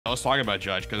Let's talk about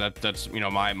Judge, because that's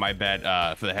my bet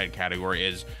for the head category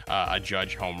is a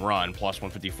Judge home run plus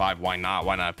 155. Why not?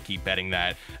 Why not keep betting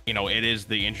that? It is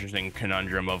the interesting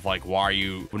conundrum of like, why are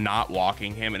you not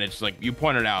walking him? And it's like you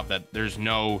pointed out that there's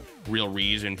no real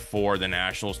reason for the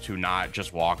Nationals to not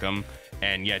just walk him,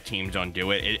 and yet teams don't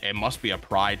do it. It must be a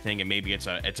pride thing, and maybe it's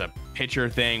a pitcher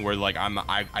thing where like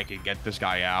I could get this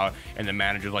guy out, and the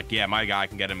manager's like, yeah, my guy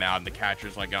can get him out, and the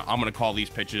catcher's like, I'm gonna call these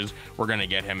pitches, we're gonna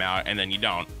get him out, and then you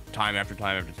don't, time after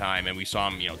time after time. And we saw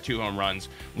him, 2 home runs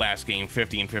last game,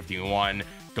 50 and 51,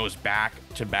 goes back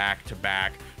to back to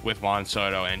back with Juan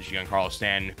Soto and Giancarlo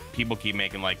Stanton. People keep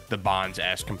making like the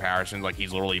Bonds-esque comparisons, like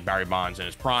he's literally Barry Bonds in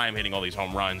his prime, hitting all these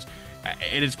home runs.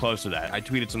 It is close to that. I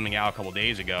tweeted something out a couple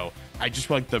days ago. I just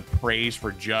feel like the praise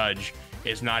for Judge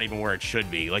is not even where it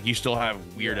should be. Like, you still have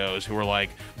weirdos who are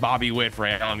like Bobby Witt for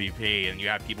MVP, and you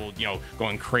have people,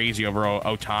 going crazy over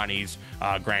Ohtani's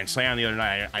grand slam the other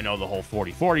night. I know the whole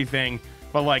 40-40 thing,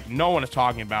 but like, no one is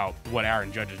talking about what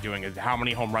Aaron Judge is doing, is how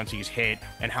many home runs he's hit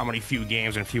and how many few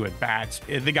games and few at bats.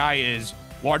 The guy is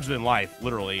larger than life,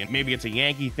 literally. And maybe it's a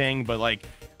Yankee thing, but like,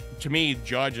 to me,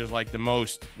 Judge is like the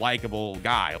most likable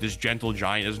guy. This gentle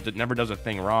giant that never does a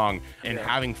thing wrong. And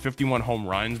having 51 home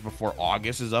runs before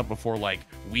August is up, before like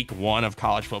week 1 of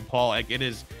college football, like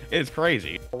it's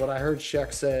crazy. What I heard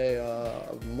Shaq say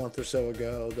a month or so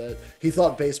ago, that he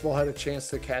thought baseball had a chance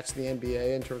to catch the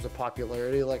NBA in terms of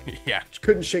popularity, like, yeah,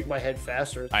 couldn't shake my head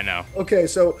faster. I know. Okay,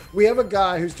 so we have a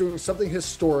guy who's doing something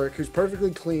historic, who's perfectly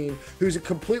clean, who's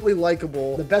completely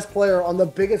likable, the best player on the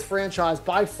biggest franchise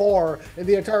by far in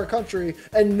the entire country,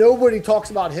 and nobody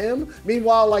talks about him.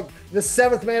 Meanwhile, like, the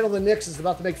 7th man on the Knicks is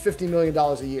about to make $50 million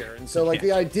a year. And so, like,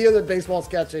 the idea that baseball's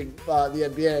catching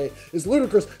the NBA is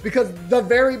ludicrous, because the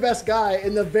very best guy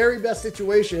in the very best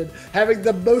situation, having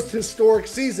the most historic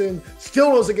season,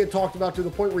 still doesn't get talked about to the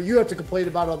point where you have to complain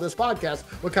about on this podcast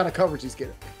what kind of coverage he's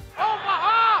getting.